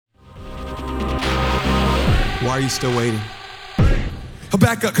Why are you still waiting?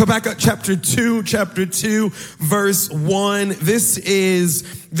 Habakkuk chapter 2, verse 1. This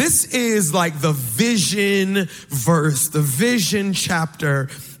is like the vision verse, the vision chapter.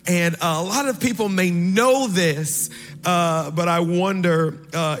 And a lot of people may know this, but I wonder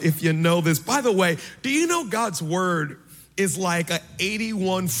if you know this. By the way, do you know God's word is like an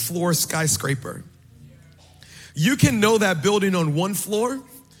 81 floor skyscraper? You can know that building on one floor,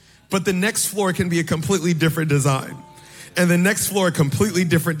 but the next floor can be a completely different design. And the next floor, a completely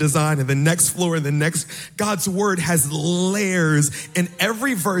different design. And the next floor, and the next. God's word has layers. And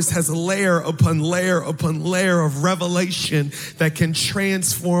every verse has layer upon layer upon layer of revelation that can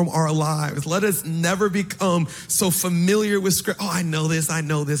transform our lives. Let us never become so familiar with scripture. Oh, I know this.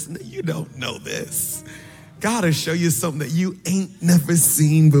 No, you don't know this. God will show you something that you ain't never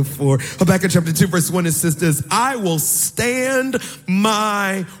seen before. Habakkuk chapter 2, verse 1, it says this: I will stand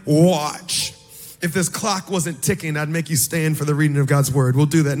my watch. If this clock wasn't ticking, I'd make you stand for the reading of God's word. We'll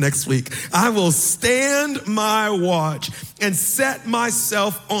do that next week. I will stand my watch and set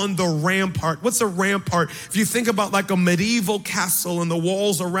myself on the rampart. What's a rampart? If you think about like a medieval castle and the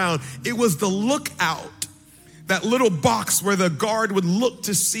walls around, it was the lookout, that little box where the guard would look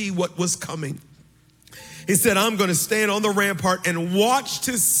to see what was coming. He said, I'm going to stand on the rampart and watch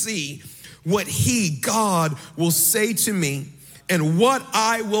to see what God, will say to me and what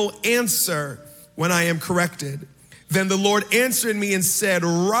I will answer when I am corrected. Then the Lord answered me and said,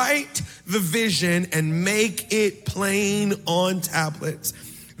 write the vision and make it plain on tablets,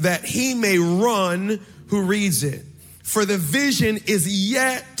 that he may run who reads it. For the vision is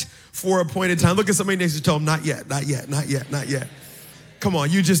yet for appointed time. Look at somebody next to you, tell them, not yet, not yet, not yet, not yet. Come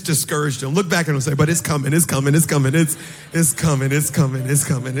on, you just discouraged them. Look back at them and say, but it's coming, it's coming, it's coming, it's coming, it's coming, it's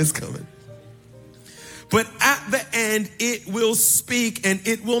coming, it's coming. But at the end, it will speak and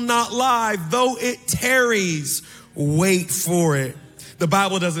it will not lie. Though it tarries, wait for it. The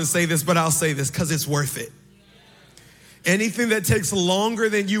Bible doesn't say this, but I'll say this because it's worth it. Anything that takes longer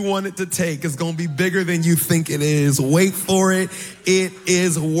than you want it to take is going to be bigger than you think it is. Wait for it. It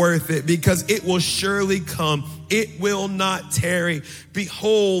is worth it because it will surely come. It will not tarry.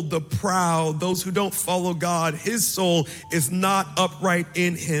 Behold the proud, those who don't follow God. His soul is not upright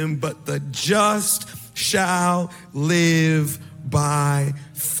in him, but the just shall live by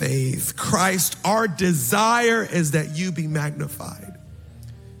faith. Christ, our desire is that you be magnified.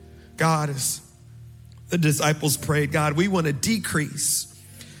 God, as the disciples prayed, God, we want to decrease.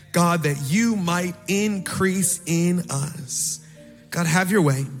 God, that you might increase in us. God, have your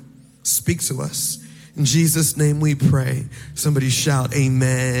way. Speak to us. In Jesus' name we pray. Somebody shout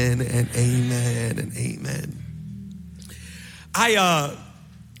amen and amen and amen.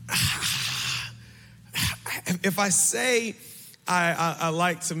 If I say I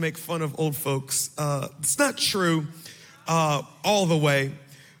like to make fun of old folks, it's not true all the way.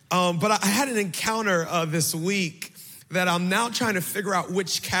 But I had an encounter this week that I'm now trying to figure out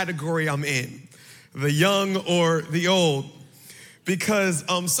which category I'm in, the young or the old. Because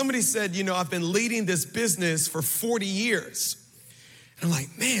somebody said, I've been leading this business for 40 years. And I'm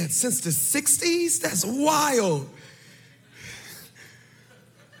like, man, since the 60s? That's wild.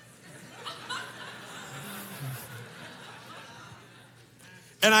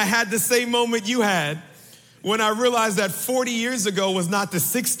 And I had the same moment you had when I realized that 40 years ago was not the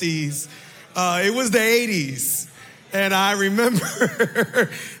 60s, it was the 80s. And I remember,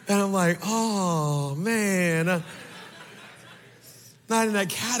 and I'm like, oh man, not in that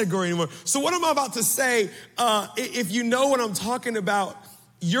category anymore. So what I'm about to say, if you know what I'm talking about,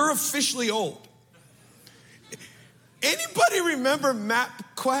 you're officially old. Anybody remember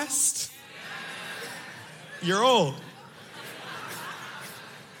MapQuest? You're old.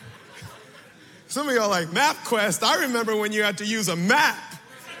 Some of y'all like, MapQuest? I remember when you had to use a map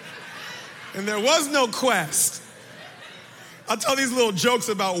and there was no Quest. I'll tell these little jokes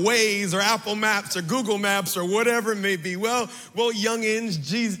about Waze or Apple Maps or Google Maps or whatever it may be. Well, youngins,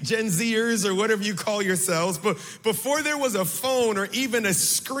 Gen Zers or whatever you call yourselves. But before there was a phone or even a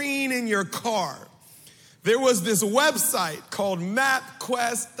screen in your car, there was this website called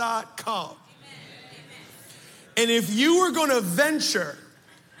MapQuest.com. And if you were going to venture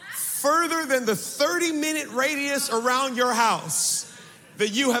further than the 30-minute radius around your house that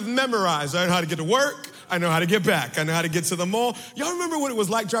you have memorized, I know how to get to work, I know how to get back, I know how to get to the mall. Y'all remember what it was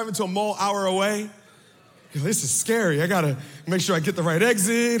like driving to a mall hour away? This is scary. I got to make sure I get the right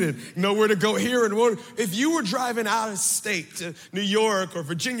exit and know where to go here and where. If you were driving out of state to New York or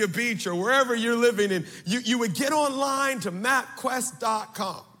Virginia Beach or wherever you're living in, you would get online to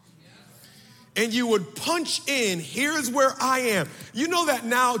MapQuest.com. and you would punch in, here's where I am. You know that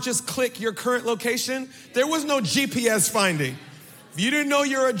now, just click your current location. There was no GPS finding. If you didn't know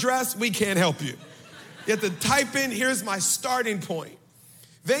your address, we can't help you. You have to type in, here's my starting point.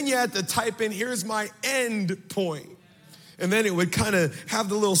 Then you had to type in, here's my end point. And then it would kind of have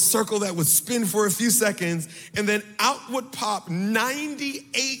the little circle that would spin for a few seconds, and then out would pop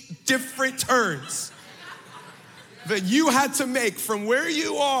 98 different turns that you had to make from where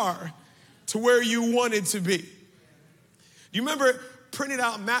you are to where you wanted to be. You remember printing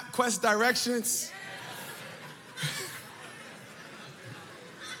out MapQuest directions?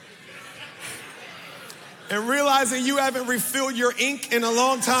 And realizing you haven't refilled your ink in a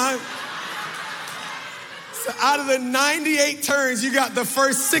long time? So out of the 98 turns, you got the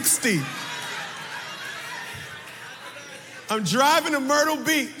first 60. I'm driving to Myrtle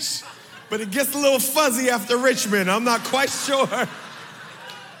Beach, but it gets a little fuzzy after Richmond. I'm not quite sure.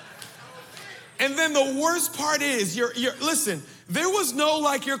 And then the worst part is, listen, there was no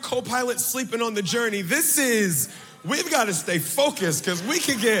like your co-pilot sleeping on the journey. We've got to stay focused because we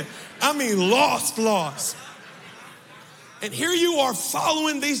could get, lost. And here you are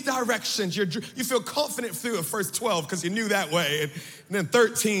following these directions. You feel confident through the first 12 because you knew that way. And then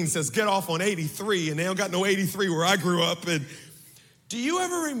 13 says, get off on 83. And they don't got no 83 where I grew up. And do you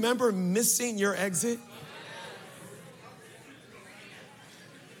ever remember missing your exit?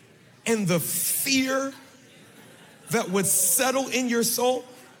 And the fear that would settle in your soul?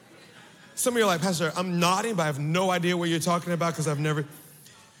 Some of you are like, Pastor, I'm nodding, but I have no idea what you're talking about because I've never...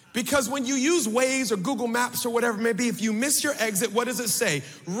 Because when you use Waze or Google Maps or whatever it may be, if you miss your exit, what does it say?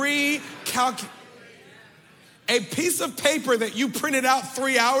 Recalculate. A piece of paper that you printed out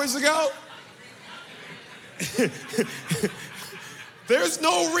 3 hours ago? There's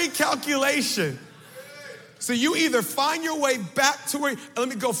no recalculation. So you either find your way back to where, let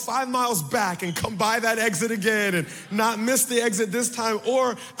me go 5 miles back and come by that exit again and not miss the exit this time,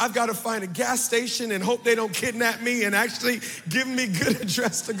 or I've got to find a gas station and hope they don't kidnap me and actually give me good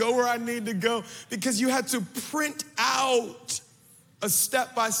address to go where I need to go, because you had to print out a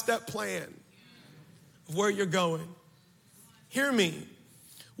step-by-step plan of where you're going. Hear me.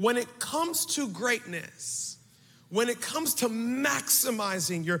 When it comes to greatness, when it comes to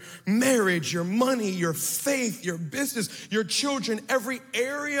maximizing your marriage, your money, your faith, your business, your children, every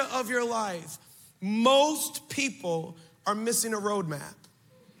area of your life, most people are missing a roadmap.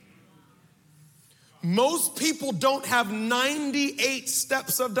 Most people don't have 98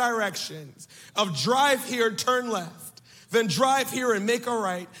 steps of directions of drive here, turn left, then drive here and make a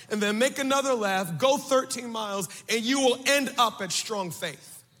right, and then make another left, go 13 miles, and you will end up at strong faith.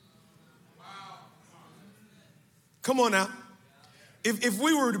 Come on now. If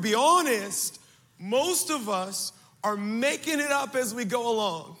we were to be honest, most of us are making it up as we go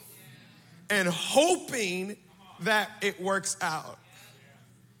along and hoping that it works out.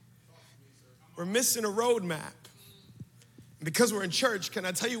 We're missing a roadmap. Because we're in church, can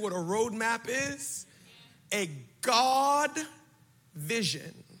I tell you what a roadmap is? A God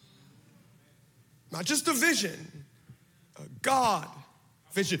vision. Not just a vision, a God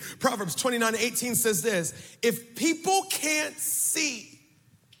vision. Proverbs 29:18 says this: if people can't see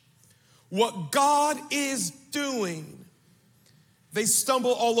what God is doing, they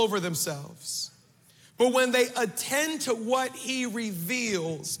stumble all over themselves. But when they attend to what he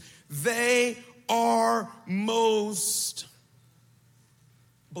reveals, they are most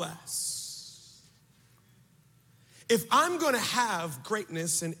blessed. If I'm going to have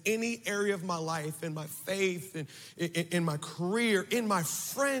greatness in any area of my life, in my faith, in my career, in my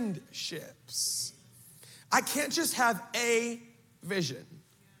friendships, I can't just have a vision.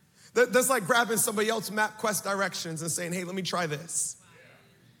 That's like grabbing somebody else's MapQuest directions and saying, hey, let me try this.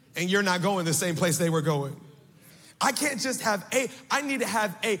 And you're not going the same place they were going. I can't just have I need to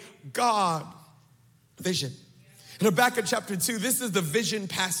have a God vision. In Habakkuk chapter 2, this is the vision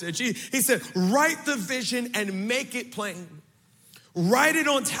passage. He said, write the vision and make it plain. Write it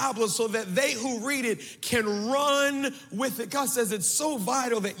on tablets so that they who read it can run with it. God says it's so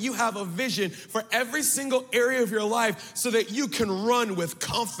vital that you have a vision for every single area of your life so that you can run with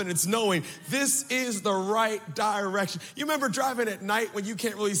confidence knowing this is the right direction. You remember driving at night when you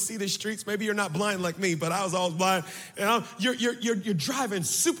can't really see the streets? Maybe you're not blind like me, but I was always blind. And you're driving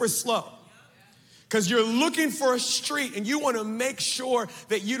super slow, because you're looking for a street and you want to make sure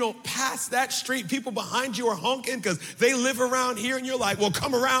that you don't pass that street. People behind you are honking because they live around here, and you're like, well,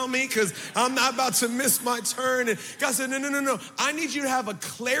 come around me because I'm not about to miss my turn. And God said, no. I need you to have a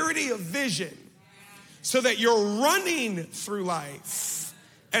clarity of vision so that you're running through life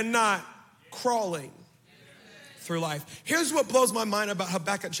and not crawling through life. Here's what blows my mind about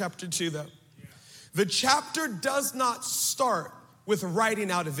Habakkuk chapter 2, though. The chapter does not start with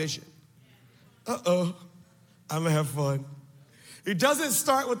writing out a vision. I'm gonna have fun. It doesn't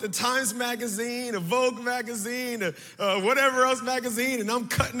start with the Times magazine, a Vogue magazine, whatever else magazine, and I'm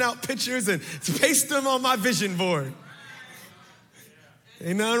cutting out pictures and paste them on my vision board.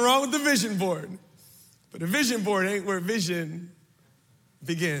 Ain't nothing wrong with the vision board. But the vision board ain't where vision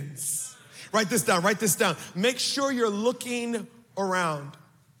begins. Write this down, write this down. Make sure you're looking around.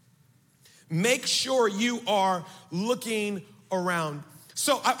 Make sure you are looking around.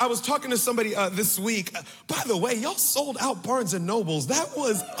 So I was talking to somebody this week. By the way, y'all sold out Barnes & Nobles. That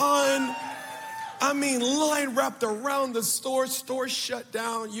was line wrapped around the store shut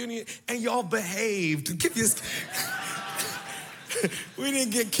down, and y'all behaved. We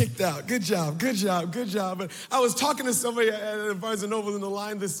didn't get kicked out. Good job. But I was talking to somebody at Barnes & Noble in the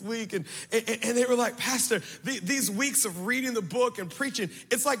line this week, and they were like, Pastor, these weeks of reading the book and preaching,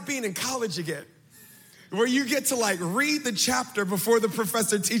 it's like being in college again, where you get to like read the chapter before the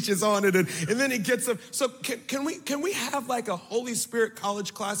professor teaches on it, and then it gets up. So can we have like a Holy Spirit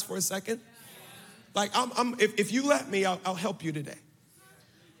college class for a second? Like if you let me, I'll help you today.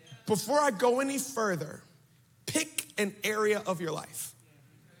 Before I go any further, pick an area of your life.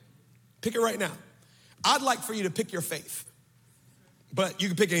 Pick it right now. I'd like for you to pick your faith, but you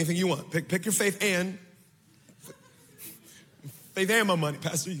can pick anything you want. Pick your faith and my money.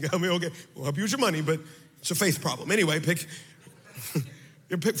 Pastor, you got me, okay. We'll help you with your money, but it's a faith problem. Anyway, pick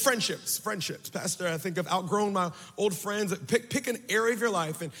friendships. Pastor, I think I've outgrown my old friends. Pick an area of your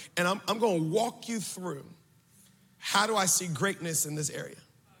life, and I'm going to walk you through how do I see greatness in this area.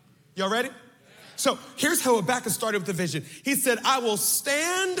 Y'all ready? So here's how Habakkuk started with the vision. He said, I will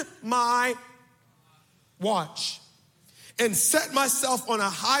stand my watch and set myself on a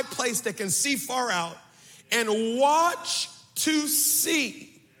high place that can see far out and watch to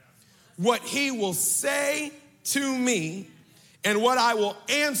see what he will say to me and what I will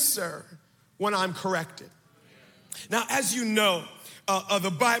answer when I'm corrected. Now, as you know,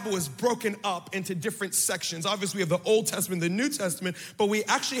 the Bible is broken up into different sections. Obviously, we have the Old Testament, the New Testament, but we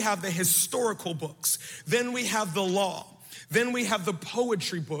actually have the historical books. Then we have the law. Then we have the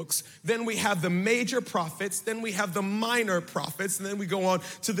poetry books. Then we have the major prophets. Then we have the minor prophets. And then we go on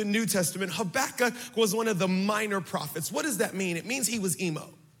to the New Testament. Habakkuk was one of the minor prophets. What does that mean? It means he was emo.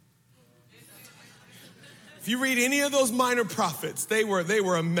 If you read any of those minor prophets, they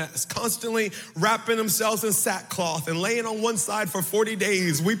were a mess, constantly wrapping themselves in sackcloth and laying on one side for 40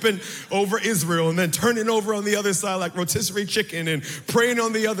 days, weeping over Israel, and then turning over on the other side like rotisserie chicken and praying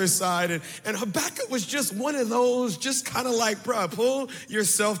on the other side. And Habakkuk was just one of those, just kind of like, bro, pull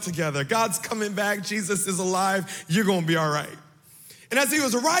yourself together. God's coming back. Jesus is alive. You're going to be all right. And as he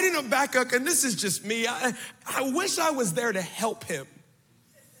was writing Habakkuk, and this is just me, I wish I was there to help him.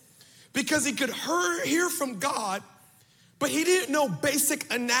 Because he could hear from God, but he didn't know basic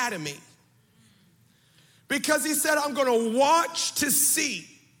anatomy. Because he said, I'm going to watch to see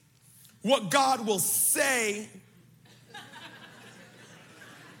what God will say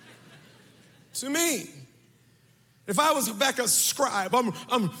to me. If I was Habakkuk's scribe,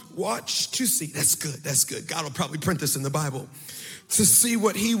 I'm watch to see. That's good. God will probably print this in the Bible. To see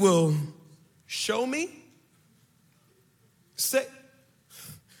what he will show me. Say,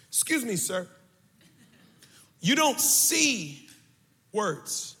 excuse me, sir. You don't see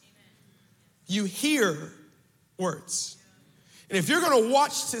words. You hear words. And if you're going to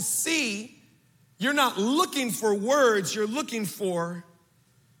watch to see, you're not looking for words, you're looking for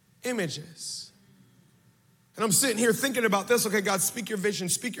images. And I'm sitting here thinking about this. Okay, God, speak your vision,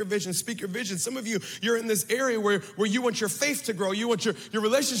 speak your vision, speak your vision. Some of you, you're in this area where you want your faith to grow, you want your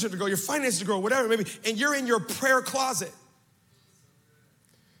relationship to grow, your finances to grow, whatever maybe, and you're in your prayer closet.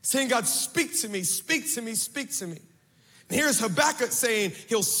 Saying, God, speak to me, speak to me, speak to me. And here's Habakkuk saying,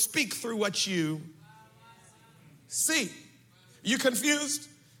 he'll speak through what you see. You confused?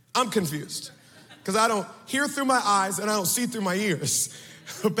 I'm confused. Because I don't hear through my eyes and I don't see through my ears.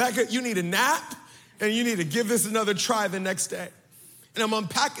 Habakkuk, you need a nap and you need to give this another try the next day. And I'm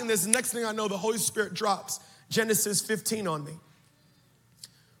unpacking this. The next thing I know, the Holy Spirit drops Genesis 15 on me.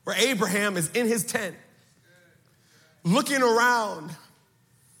 Where Abraham is in his tent, looking around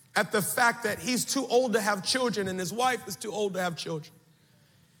at the fact that he's too old to have children and his wife is too old to have children.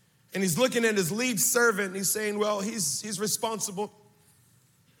 And he's looking at his lead servant and he's saying, well, he's responsible.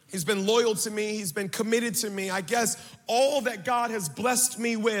 He's been loyal to me. He's been committed to me. I guess all that God has blessed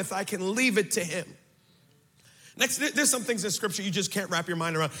me with, I can leave it to him. Next, there's some things in scripture you just can't wrap your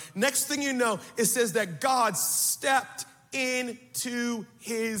mind around. Next thing you know, it says that God stepped into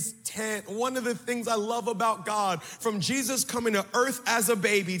his tent. One of the things I love about God, from Jesus coming to earth as a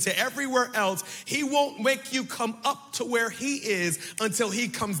baby to everywhere else, he won't make you come up to where he is until he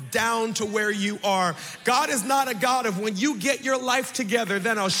comes down to where you are. God is not a God of when you get your life together,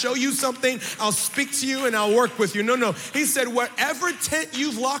 then I'll show you something, I'll speak to you, and I'll work with you. No. He said, wherever tent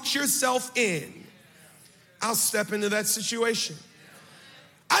you've locked yourself in, I'll step into that situation.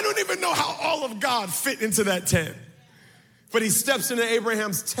 I don't even know how all of God fit into that tent. But he steps into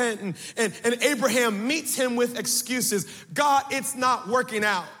Abraham's tent and Abraham meets him with excuses. God, it's not working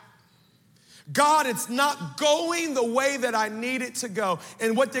out. God, it's not going the way that I need it to go.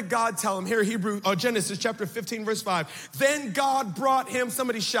 And what did God tell him? Here, Genesis chapter 15, verse 5. Then God brought him,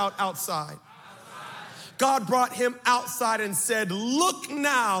 somebody shout, outside. God brought him outside and said, look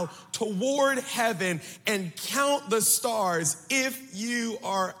now toward heaven and count the stars if you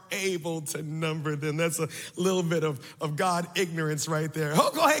are able to number them. That's a little bit of God ignorance right there.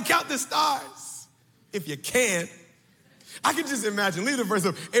 Oh, go ahead, count the stars if you can. I can just imagine, leave the verse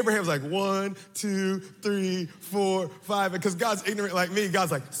up. Abraham's like 1, 2, 3, 4, 5. Because God's ignorant like me.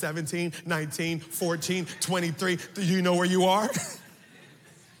 God's like 17, 19, 14, 23. Do you know where you are?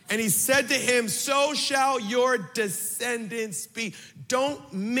 And he said to him, so shall your descendants be.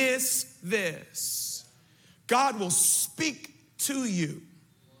 Don't miss this. God will speak to you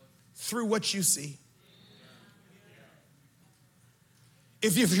through what you see.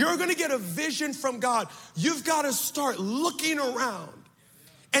 If you're going to get a vision from God, you've got to start looking around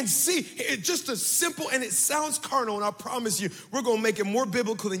and see. It's just a simple, and it sounds carnal, and I promise you, we're going to make it more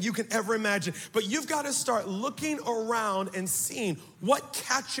biblical than you can ever imagine. But you've got to start looking around and seeing what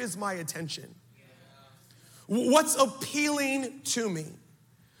catches my attention. What's appealing to me?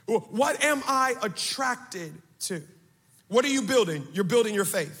 What am I attracted to? What are you building? You're building your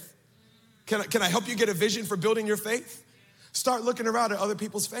faith. Can I help you get a vision for building your faith? Start looking around at other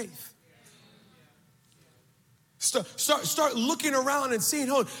people's faith. Start looking around and seeing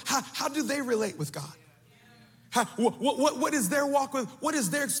how do they relate with God? What is their walk with? What is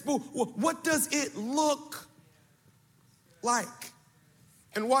their what does it look like?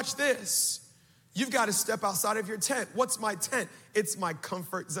 And watch this. You've got to step outside of your tent. What's my tent? It's my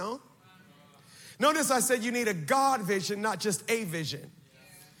comfort zone. Notice I said you need a God vision, not just a vision.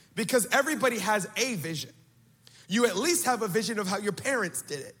 Because everybody has a vision. You at least have a vision of how your parents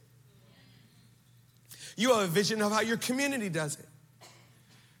did it. You have a vision of how your community does it.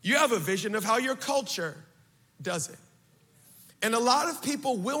 You have a vision of how your culture does it. And a lot of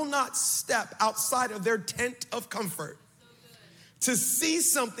people will not step outside of their tent of comfort to see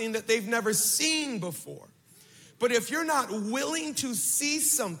something that they've never seen before. But if you're not willing to see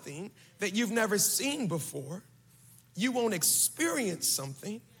something that you've never seen before, you won't experience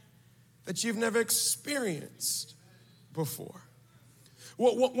something that you've never experienced before.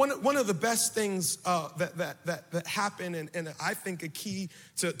 Well, one of the best things that happened, and I think a key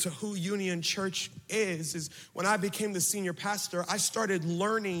to who Union Church is when I became the senior pastor, I started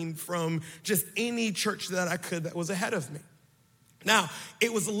learning from just any church that I could that was ahead of me. Now,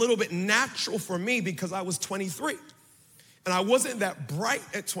 it was a little bit natural for me because I was 23. And I wasn't that bright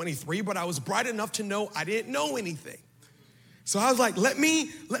at 23, but I was bright enough to know I didn't know anything. So I was like, let me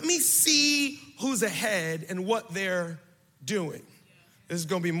see who's ahead and what they're doing. This is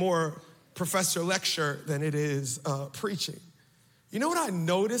going to be more professor lecture than it is preaching. You know what I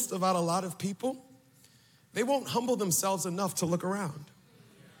noticed about a lot of people? They won't humble themselves enough to look around.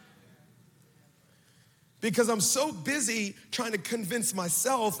 Because I'm so busy trying to convince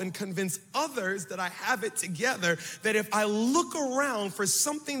myself and convince others that I have it together, that if I look around for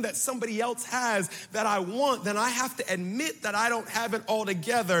something that somebody else has that I want, then I have to admit that I don't have it all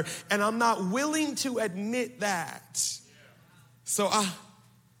together, and I'm not willing to admit that. So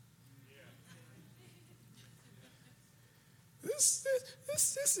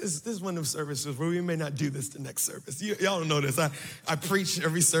this is one of those services where we may not do this the next service. Y'all don't know this. I preach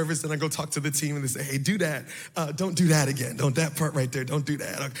every service and I go talk to the team and they say, hey, do that. Don't do that again. Don't that part right there. Don't do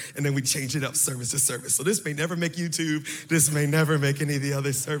that. And then we change it up service to service. So this may never make YouTube. This may never make any of the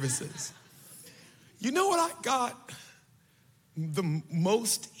other services. You know what I got the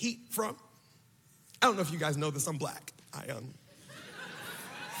most heat from? I don't know if you guys know this. I'm black.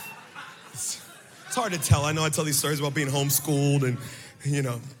 It's hard to tell. I know I tell these stories about being homeschooled and,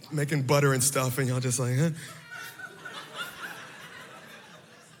 making butter and stuff, and y'all just like, huh?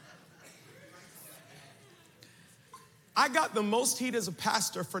 I got the most heat as a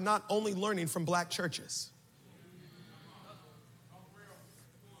pastor for not only learning from black churches.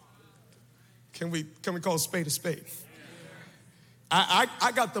 Can we call a spade a spade?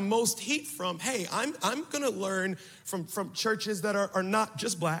 I got the most heat from, hey, I'm gonna learn from churches that are not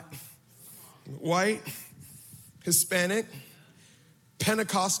just black, white, Hispanic,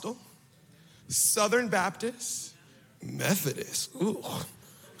 Pentecostal, Southern Baptist, Methodist. Ooh.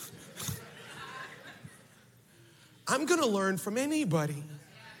 I'm gonna learn from anybody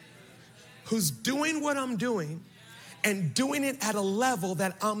who's doing what I'm doing and doing it at a level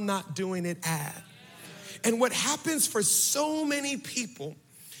that I'm not doing it at. And what happens for so many people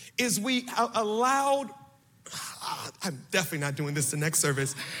is we allowed, I'm definitely not doing this the next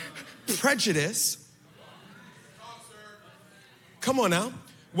service, prejudice. Come on now.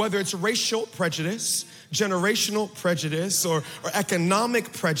 Whether it's racial prejudice, generational prejudice, or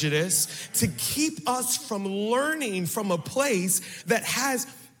economic prejudice, to keep us from learning from a place that has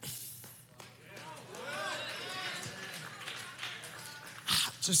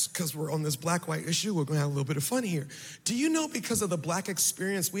just because we're on this black-white issue, we're going to have a little bit of fun here. Do you know because of the black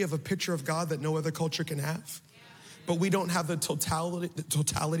experience, we have a picture of God that no other culture can have? But we don't have the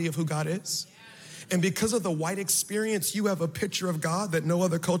totality of who God is? And because of the white experience, you have a picture of God that no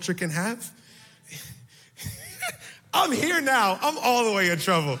other culture can have? I'm here now. I'm all the way in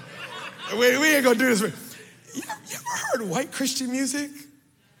trouble. We ain't going to do this. You ever heard white Christian music?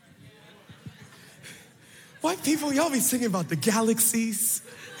 White people, y'all be singing about the galaxies,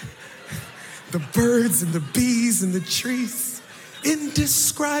 the birds and the bees and the trees.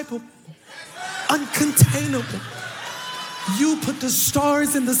 Indescribable, uncontainable. You put the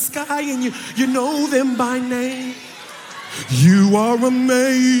stars in the sky and you know them by name. You are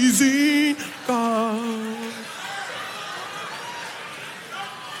amazing, God.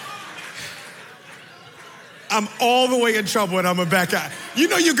 I'm all the way in trouble and I'm a back out. You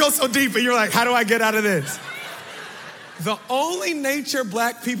know you go so deep and you're like, how do I get out of this? The only nature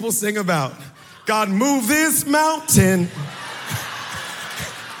black people sing about, God, move this mountain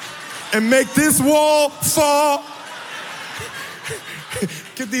and make this wall fall.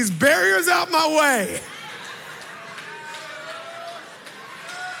 Get these barriers out my way.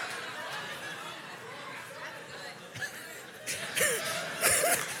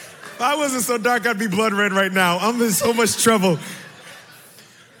 If I wasn't so dark, I'd be blood red right now. I'm in so much trouble.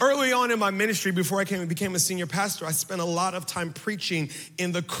 Early on in my ministry, before I became a senior pastor, I spent a lot of time preaching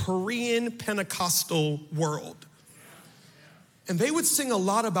in the Korean Pentecostal world. And they would sing a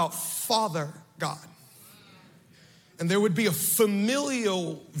lot about Father God. And there would be a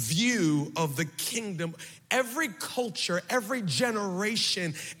familial view of the kingdom. Every culture, every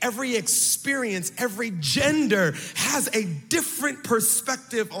generation, every experience, every gender has a different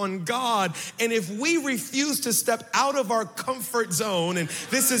perspective on God. And if we refuse to step out of our comfort zone, and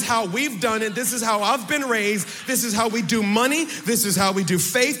this is how we've done it, this is how I've been raised, this is how we do money, this is how we do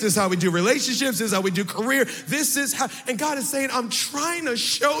faith, this is how we do relationships, this is how we do career, this is how, and God is saying, I'm trying to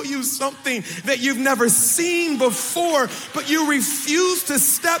show you something that you've never seen before, but you refuse to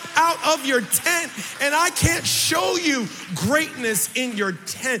step out of your tent, and I can't show you greatness in your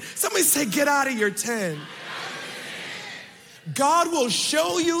tent. Somebody say, get out of your tent. God will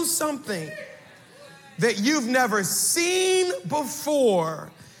show you something that you've never seen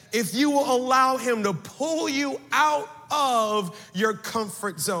before if you will allow him to pull you out of your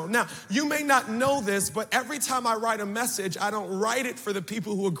comfort zone. Now, you may not know this, but every time I write a message, I don't write it for the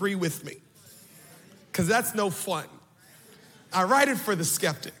people who agree with me, because that's no fun. I write it for the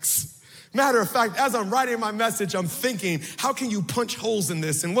skeptics. Matter of fact, as I'm writing my message, I'm thinking, how can you punch holes in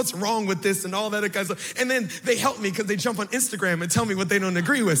this? And what's wrong with this and all that kind of stuff? And then they help me because they jump on Instagram and tell me what they don't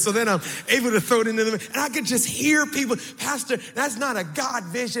agree with. So then I'm able to throw it into them. And I could just hear people, Pastor, that's not a God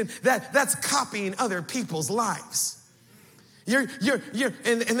vision. That's copying other people's lives. And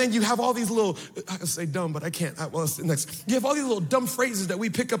then you have all these little, I can say dumb, but I can't. Well, it's next. You have all these little dumb phrases that we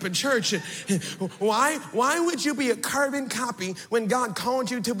pick up in church. Why would you be a carbon copy when God called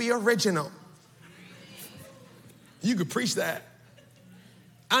you to be original? You could preach that.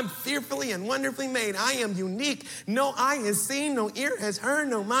 I'm fearfully and wonderfully made. I am unique. No eye has seen, no ear has heard,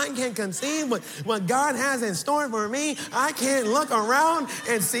 no mind can conceive what God has in store for me. I can't look around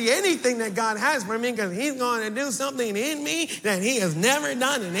and see anything that God has for me, because he's going to do something in me that he has never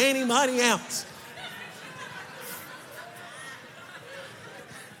done in anybody else.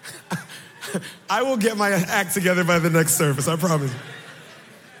 I will get my act together by the next service, I promise.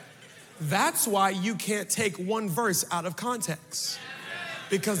 That's why you can't take one verse out of context.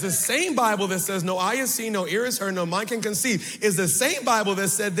 Because the same Bible that says no eye has seen, no ear has heard, no mind can conceive is the same Bible that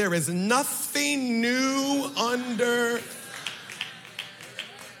said there is nothing new under.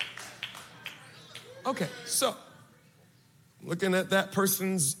 Okay, so looking at that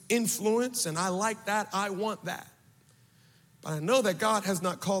person's influence, and I like that, I want that. But I know that God has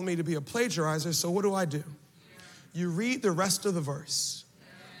not called me to be a plagiarizer, so what do? You read the rest of the verse.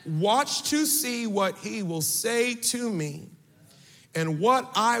 Watch to see what he will say to me and what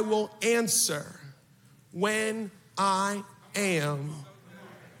I will answer when I am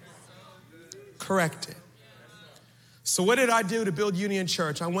corrected. So what did I do to build Union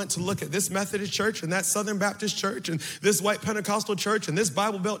Church? I went to look at this Methodist church and that Southern Baptist church and this white Pentecostal church and this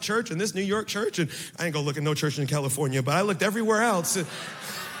Bible Belt church and this New York church. And I ain't gonna look at no church in California, but I looked everywhere else.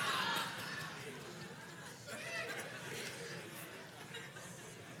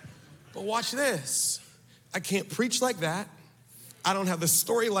 But watch this. I can't preach like that. I don't have the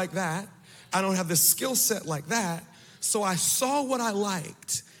story like that. I don't have the skill set like that. So I saw what I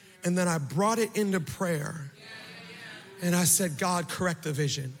liked and then I brought it into prayer. And I said, God, correct the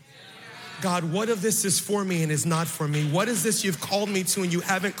vision. God, what of this is for me and is not for me? What is this you've called me to and you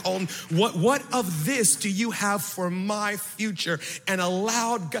haven't called me? What of this do you have for my future? And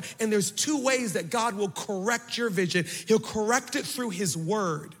allowed God, and there's two ways that God will correct your vision. He'll correct it through his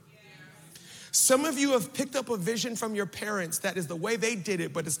word. Some of you have picked up a vision from your parents that is the way they did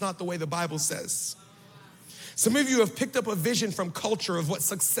it, but it's not the way the Bible says. Some of you have picked up a vision from culture of what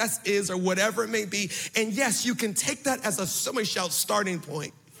success is or whatever it may be. And yes, you can take that as a somebody shout starting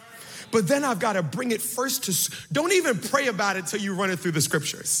point. But then I've got to bring it first to, don't even pray about it till you run it through the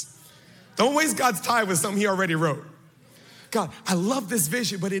scriptures. Don't waste God's time with something he already wrote. God, I love this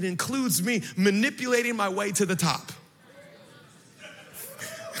vision, but it includes me manipulating my way to the top.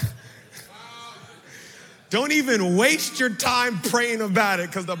 Don't even waste your time praying about it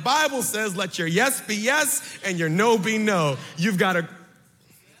because the Bible says, let your yes be yes and your no be no. You've got to.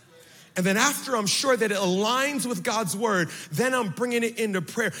 And then after I'm sure that it aligns with God's word, then I'm bringing it into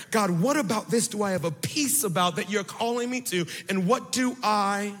prayer. God, what about this do I have a peace about that you're calling me to? And what do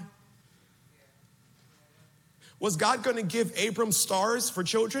I? Was God going to give Abram stars for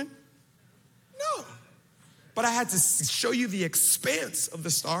children? No. But I had to show you the expanse of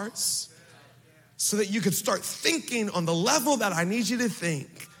the stars, so that you could start thinking on the level that I need you to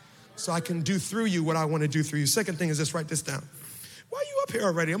think so I can do through you what I want to do through you. Second thing is just write this down. Why are you up here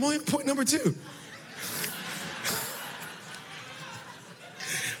already? I'm only on point number 2.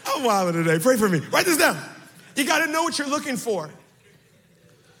 I'm wilding today. Pray for me. Write this down. You got to know what you're looking for.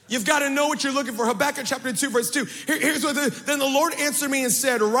 You've got to know what you're looking for. Habakkuk chapter 2, verse 2. Here's what then the Lord answered me and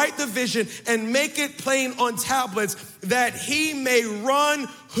said, write the vision and make it plain on tablets that he may run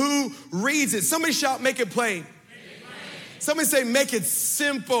who reads it. Somebody shout, make it plain. Somebody say, make it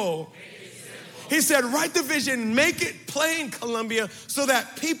simple. He said, write the vision, make it plain, Columbia, so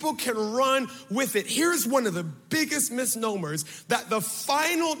that people can run with it. Here's one of the biggest misnomers, that the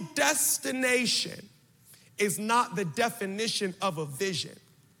final destination is not the definition of a vision.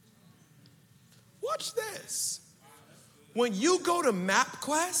 Watch this. When you go to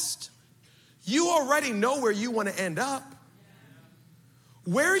MapQuest, you already know where you want to end up.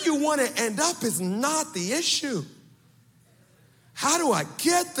 Where you want to end up is not the issue. How do I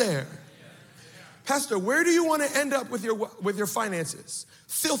get there? Pastor, where do you want to end up with your finances?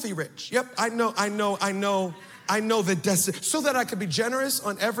 Filthy rich. Yep, I know the destination. So that I could be generous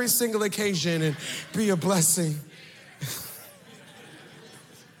on every single occasion and be a blessing.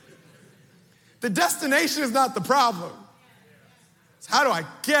 The destination is not the problem. It's how do I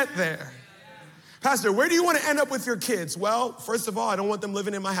get there? Pastor, where do you want to end up with your kids? Well, first of all, I don't want them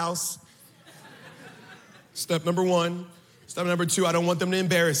living in my house. Step number 1. Step number 2, I don't want them to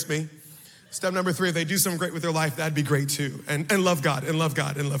embarrass me. Step number 3, if they do something great with their life, that'd be great too. And love God, and love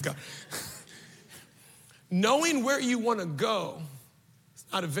God, and love God. Knowing where you want to go is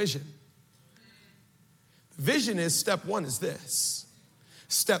not a vision. The vision is step 1 is this.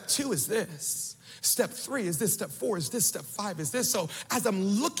 Step 2 is this. Step 3 is this. Step 4 is this. Step 5 is this. So as I'm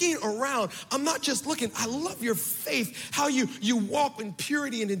looking around, I'm not just looking. I love your faith, how you walk in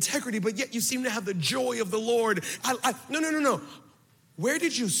purity and integrity, but yet you seem to have the joy of the Lord. No. Where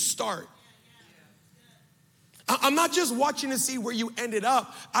did you start? I'm not just watching to see where you ended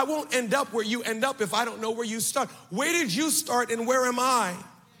up. I won't end up where you end up if I don't know where you start. Where did you start and where am I?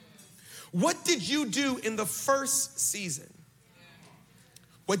 What did you do in the first season?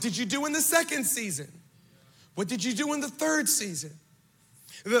 What did you do in the second season? What did you do in the third season?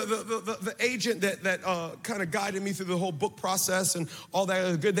 The agent that kind of guided me through the whole book process and all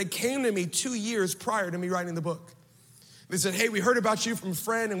that good, they came to me 2 years prior to me writing the book. They said, hey, we heard about you from a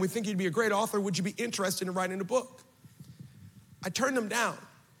friend and we think you'd be a great author. Would you be interested in writing a book? I turned them down.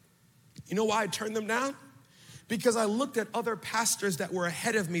 You know why I turned them down? Because I looked at other pastors that were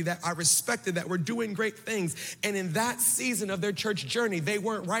ahead of me that I respected, that were doing great things. And in that season of their church journey, they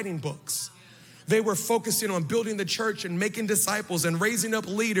weren't writing books. They were focusing on building the church and making disciples and raising up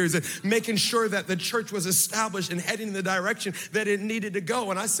leaders and making sure that the church was established and heading in the direction that it needed to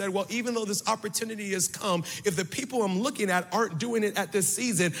go. And I said, well, even though this opportunity has come, if the people I'm looking at aren't doing it at this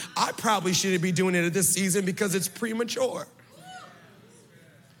season, I probably shouldn't be doing it at this season because it's premature.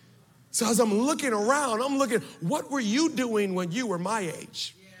 So as I'm looking around, I'm looking, what were you doing when you were my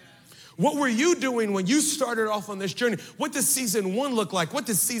age? What were you doing when you started off on this journey? What does season 1 look like? What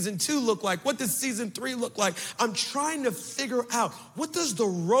does season 2 look like? What does season 3 look like? I'm trying to figure out, what does the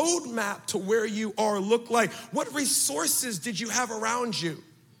roadmap to where you are look like? What resources did you have around you?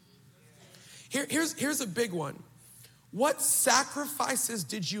 Here's a big one. What sacrifices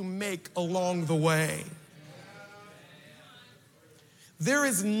did you make along the way? There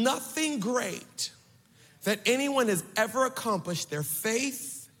is nothing great that anyone has ever accomplished, their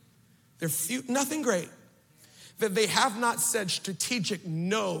faith, nothing great that they have not said strategic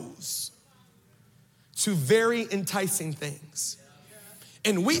no's to very enticing things.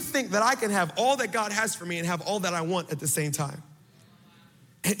 And we think that I can have all that God has for me and have all that I want at the same time.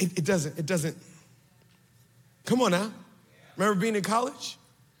 It doesn't. Come on now. Remember being in college?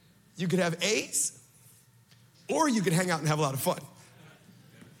 You could have A's or you could hang out and have a lot of fun.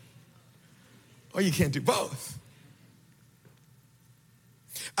 Or you can't do both.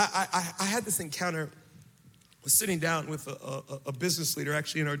 I had this encounter. I was sitting down with a business leader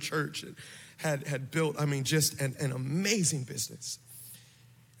actually in our church that had built, just an amazing business.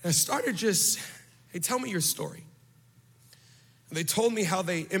 And I started hey, tell me your story. And they told me how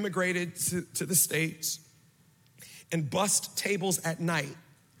they immigrated to the States and bussed tables at night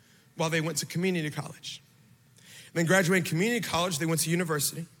while they went to community college. And then graduating community college, they went to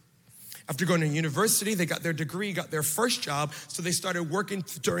university. After going to university, they got their degree, got their first job, so they started working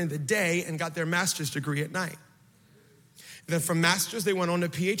during the day and got their master's degree at night. Then from master's, they went on to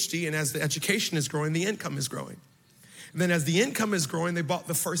PhD, and as the education is growing, the income is growing. And then as the income is growing, they bought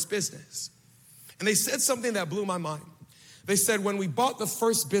the first business. And they said something that blew my mind. They said, when we bought the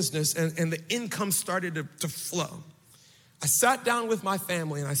first business and the income started to flow, I sat down with my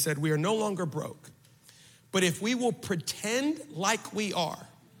family and I said, we are no longer broke, but if we will pretend like we are,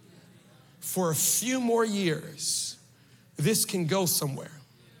 for a few more years, this can go somewhere.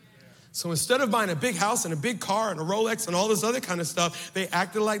 So instead of buying a big house and a big car and a Rolex and all this other kind of stuff, they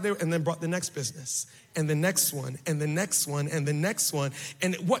acted like they were, and then brought the next business and the next one and the next one and the next one.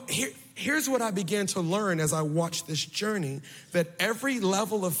 And here's what I began to learn as I watched this journey, that every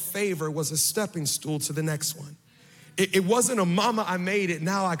level of favor was a stepping stool to the next one. It wasn't a mama, I made it,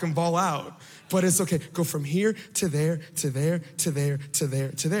 now I can ball out. But it's okay, go from here to there, to there, to there, to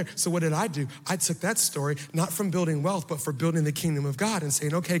there, to there. So what did I do? I took that story, not from building wealth, but for building the kingdom of God and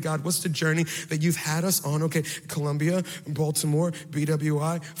saying, okay, God, what's the journey that you've had us on? Okay, Columbia, Baltimore,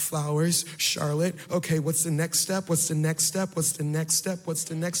 BWI, Flowers, Charlotte. Okay, what's the next step? What's the next step? What's the next step? What's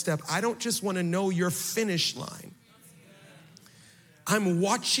the next step? I don't just want to know your finish line. I'm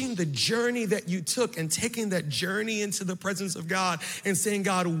watching the journey that you took and taking that journey into the presence of God and saying,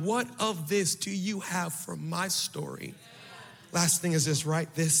 God, what of this do you have for my story? Last thing is this,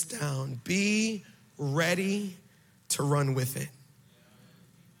 write this down. Be ready to run with it.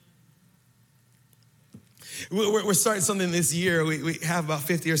 We're starting something this year. We have about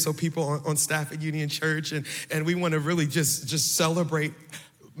 50 or so people on staff at Union Church, and we want to really just celebrate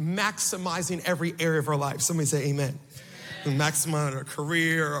maximizing every area of our life. Somebody say amen. Maximize our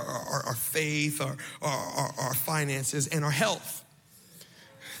career, our faith, our finances, and our health.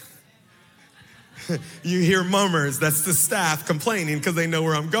 You hear mummers, that's the staff complaining because they know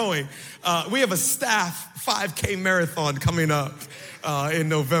where I'm going. We have a staff 5K marathon coming up in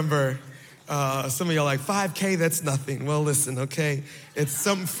November. Some of y'all are like, 5K, that's nothing. Well, listen, okay, it's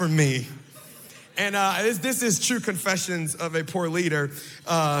something for me. And this is true confessions of a poor leader.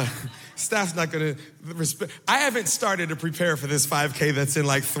 Staff's not gonna respect. I haven't started to prepare for this 5K that's in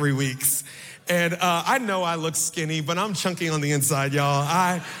like 3 weeks. And I know I look skinny, but I'm chunky on the inside,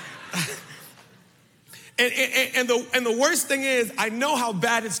 y'all. And the worst thing is, I know how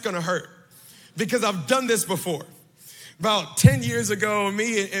bad it's gonna hurt because I've done this before. About 10 years ago,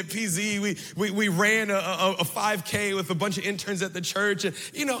 me at PZ, we ran a 5K with a bunch of interns at the church. And,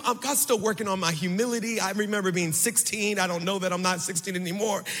 I'm still working on my humility. I remember being 16. I don't know that I'm not 16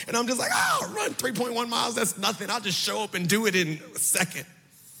 anymore. And I'm just like, run 3.1 miles. That's nothing. I'll just show up and do it in a second.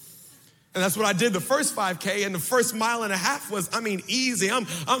 And that's what I did the first 5K. And the first mile and a half was, easy. I'm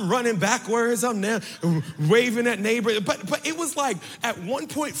running backwards. I'm now waving at neighbors. But it was like at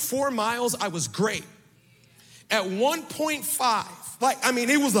 1.4 miles, I was great. At 1.5,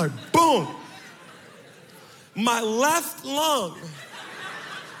 it was like, boom. My left lung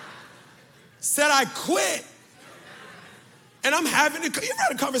said I quit. And I'm having you ever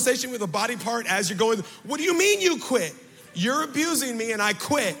had a conversation with a body part as you're going, what do you mean you quit? You're abusing me and I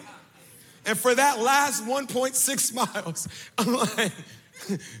quit. And for that last 1.6 miles, I'm like,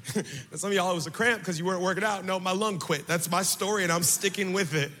 some of y'all, it was a cramp because you weren't working out. No, my lung quit. That's my story and I'm sticking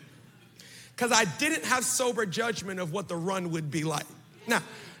with it. Because I didn't have sober judgment of what the run would be like. Now,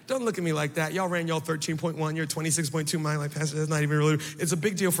 don't look at me like that. Y'all ran y'all 13.1, you're 26.2 mile. Like, Pastor, that's not even really, it's a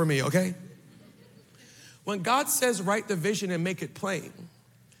big deal for me, okay? When God says write the vision and make it plain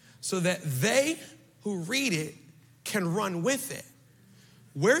so that they who read it can run with it,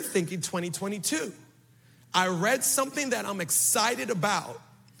 we're thinking 2022. I read something that I'm excited about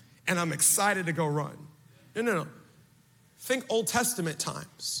and I'm excited to go run. No. Think Old Testament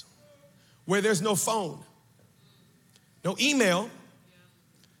times where there's no phone, no email,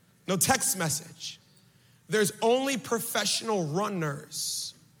 no text message. There's only professional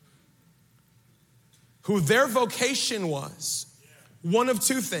runners who their vocation was one of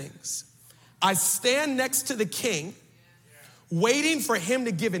two things. I stand next to the king, waiting for him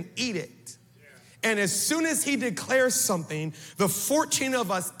to give an edict. And as soon as he declares something, the 14 of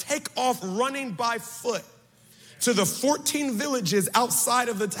us take off running by foot to the 14 villages outside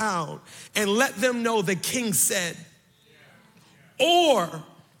of the town and let them know the king said. Or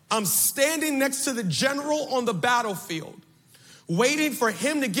I'm standing next to the general on the battlefield, waiting for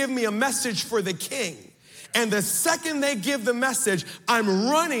him to give me a message for the king. And the second they give the message, I'm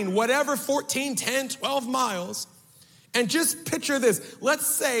running whatever 14, 10, 12 miles. And just picture this. Let's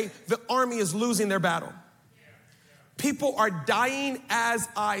say the army is losing their battle. People are dying as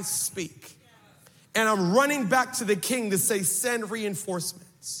I speak. And I'm running back to the king to say, send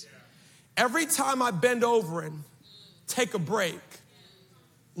reinforcements. Every time I bend over and take a break,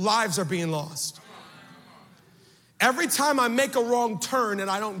 lives are being lost. Every time I make a wrong turn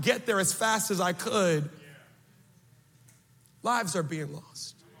and I don't get there as fast as I could, lives are being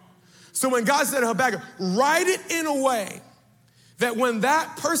lost. So when God said to Habakkuk, write it in a way that when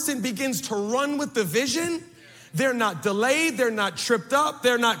that person begins to run with the vision, they're not delayed, they're not tripped up,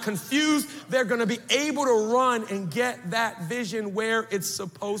 they're not confused. They're going to be able to run and get that vision where it's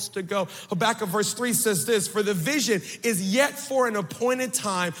supposed to go. Habakkuk verse 3 says this, for the vision is yet for an appointed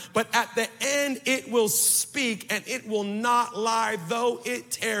time, but at the end it will speak and it will not lie, though it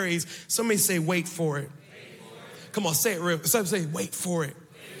tarries. Somebody say, wait for it. Come on, say it real. Somebody say, wait for it.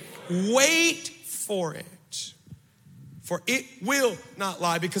 Wait for it. For it will not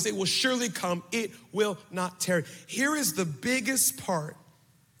lie, because it will surely come. It will not tarry. Here is the biggest part,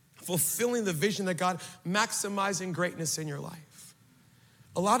 fulfilling the vision that God, maximizing greatness in your life.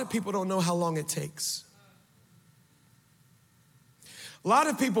 A lot of people don't know how long it takes. A lot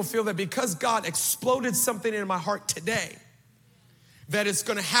of people feel that because God exploded something in my heart today, that it's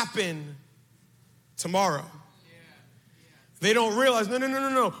going to happen tomorrow. They don't realize,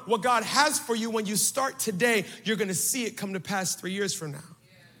 no. What God has for you, when you start today, you're going to see it come to pass 3 years from now,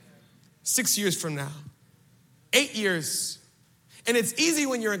 6 years from now, 8 years. And it's easy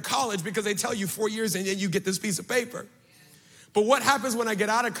when you're in college because they tell you 4 years and then you get this piece of paper. But what happens when I get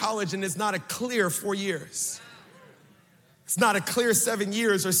out of college and it's not a clear 4 years? It's not a clear 7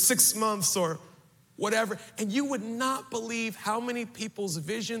 years or 6 months or whatever. And you would not believe how many people's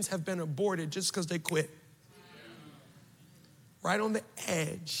visions have been aborted just because they quit. Right on the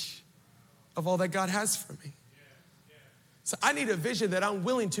edge of all that God has for me. So I need a vision that I'm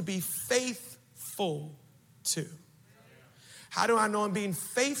willing to be faithful to. How do I know I'm being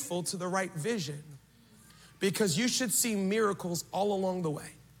faithful to the right vision? Because you should see miracles all along the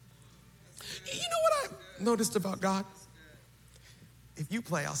way. You know what I noticed about God? If you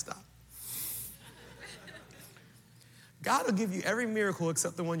play, I'll stop. God will give you every miracle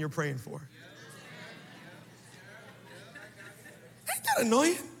except the one you're praying for. Ain't that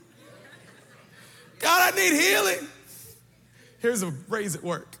annoying? God, I need healing. Here's a raise at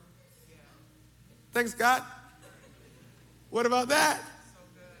work. Thanks, God. What about that?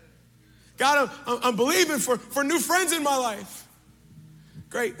 God, I'm believing for new friends in my life.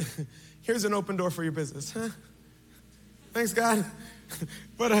 Great. Here's an open door for your business. Huh? Thanks, God.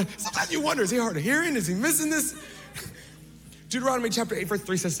 But sometimes you wonder, is he hard of hearing? Is he missing this? Deuteronomy chapter 8, verse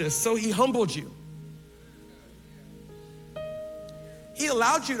 3 says this. So he humbled you. He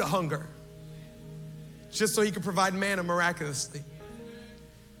allowed you to hunger just so he could provide manna miraculously,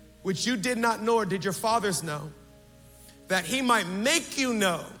 which you did not know, or did your fathers know, that he might make you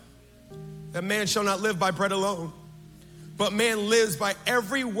know that man shall not live by bread alone, but man lives by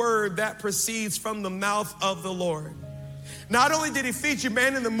every word that proceeds from the mouth of the Lord. Not only did he feed you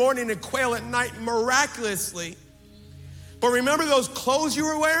man in the morning and quail at night miraculously, but remember those clothes you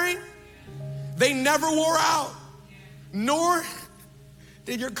were wearing? They never wore out, nor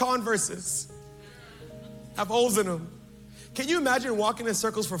did your Converses have holes in them. Can you imagine walking in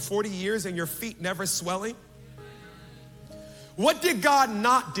circles for 40 years and your feet never swelling? What did God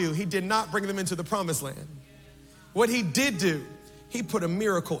not do? He did not bring them into the promised land. What he did do, he put a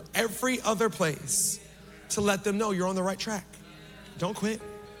miracle every other place to let them know you're on the right track. Don't quit.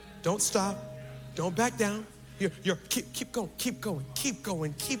 Don't stop. Don't back down. Keep going, keep going, keep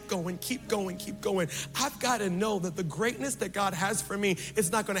going, keep going, keep going, keep going. I've got to know that the greatness that God has for me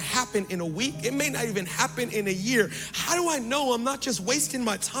is not going to happen in a week. It may not even happen in a year. How do I know I'm not just wasting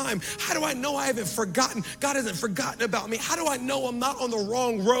my time? How do I know I haven't forgotten? God hasn't forgotten about me. How do I know I'm not on the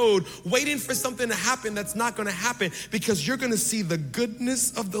wrong road waiting for something to happen that's not going to happen? Because you're going to see the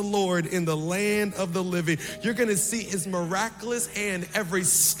goodness of the Lord in the land of the living. You're going to see his miraculous hand every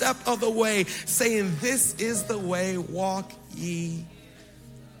step of the way saying, this is the way, walk ye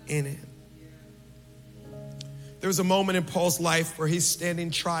in it. There was a moment in Paul's life where he's standing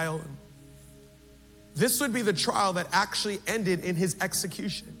trial. This would be the trial that actually ended in his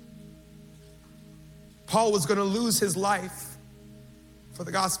execution. Paul was going to lose his life for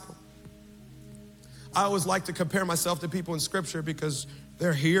the gospel. I always like to compare myself to people in scripture because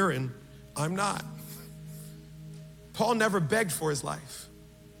they're here and I'm not. Paul never begged for his life.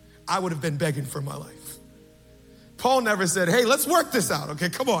 I would have been begging for my life. Paul never said, hey, let's work this out. Okay,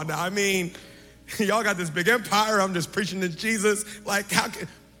 come on now. I mean, y'all got this big empire. I'm just preaching to Jesus. Like, how can,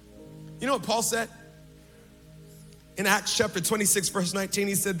 you know what Paul said? In Acts chapter 26, verse 19,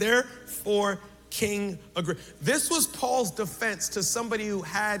 he said, therefore, King Agrippa. This was Paul's defense to somebody who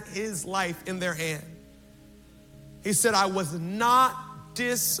had his life in their hand. He said, I was not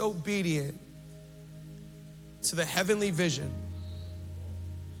disobedient to the heavenly vision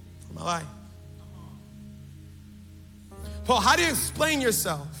for my life. Paul, how do you explain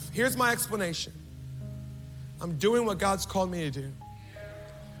yourself? Here's my explanation. I'm doing what God's called me to do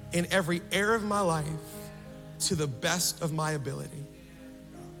in every area of my life to the best of my ability.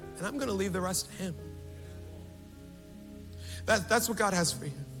 And I'm going to leave the rest to him. That's what God has for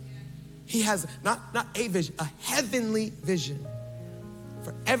you. He has not a vision, a heavenly vision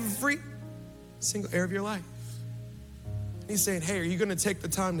for every single area of your life. He's saying, hey, are you going to take the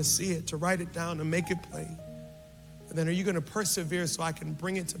time to see it, to write it down, to make it plain? And then are you going to persevere so I can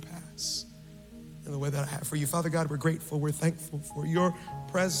bring it to pass in the way that I have for you? Father God, we're grateful. We're thankful for your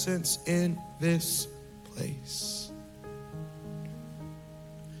presence in this place.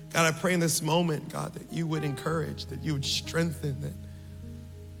 God, I pray in this moment, God, that you would encourage, that you would strengthen, that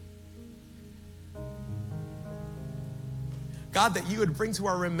God, that you would bring to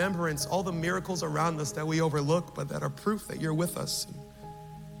our remembrance all the miracles around us that we overlook, but that are proof that you're with us and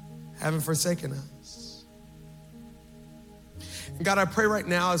haven't forsaken us. And God, I pray right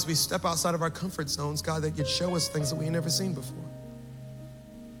now as we step outside of our comfort zones, God, that you'd show us things that we've never seen before.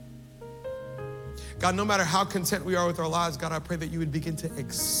 God, no matter how content we are with our lives, God, I pray that you would begin to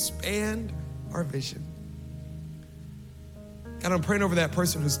expand our vision. God, I'm praying over that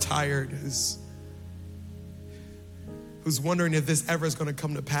person who's tired, who's wondering if this ever is going to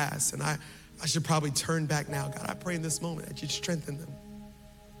come to pass. And I should probably turn back now. God, I pray in this moment that you'd strengthen them.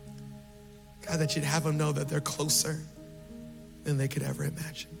 God, that you'd have them know that they're closer than they could ever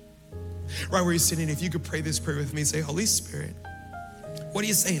imagine. Right where you're sitting, if you could pray this prayer with me, say, Holy Spirit, what are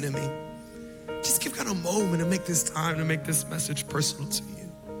you saying to me? Just give God a moment to make this time, to make this message personal to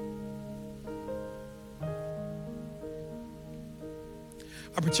you.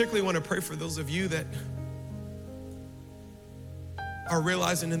 I particularly want to pray for those of you that are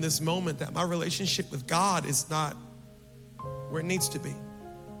realizing in this moment that my relationship with God is not where it needs to be.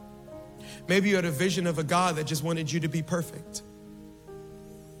 Maybe you had a vision of a God that just wanted you to be perfect.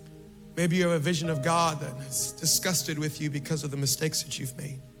 Maybe you have a vision of God that is disgusted with you because of the mistakes that you've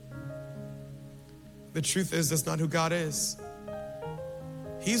made. The truth is, that's not who God is.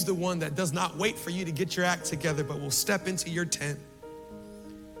 He's the one that does not wait for you to get your act together, but will step into your tent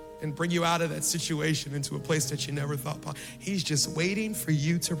and bring you out of that situation into a place that you never thought possible. He's just waiting for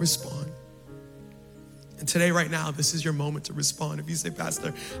you to respond. And today, right now, this is your moment to respond. If you say,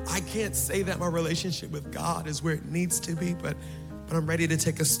 Pastor, I can't say that my relationship with God is where it needs to be, but I'm ready to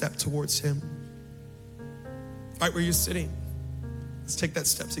take a step towards him. Right where you're sitting, let's take that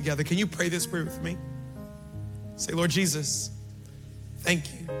step together. Can you pray this prayer with me? Say, Lord Jesus, thank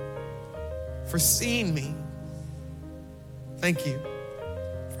you for seeing me. Thank you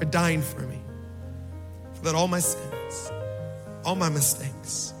for dying for me, so that all my sins, all my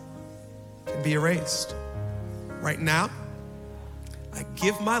mistakes can be erased. Right now, I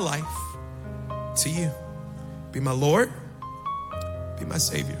give my life to you. Be my Lord, be my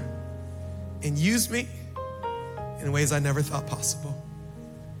Savior. and use me in ways I never thought possible.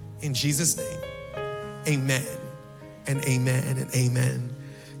 In Jesus' name, amen and amen and amen.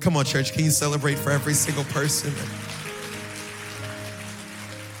 Come on, church, can you celebrate for every single person that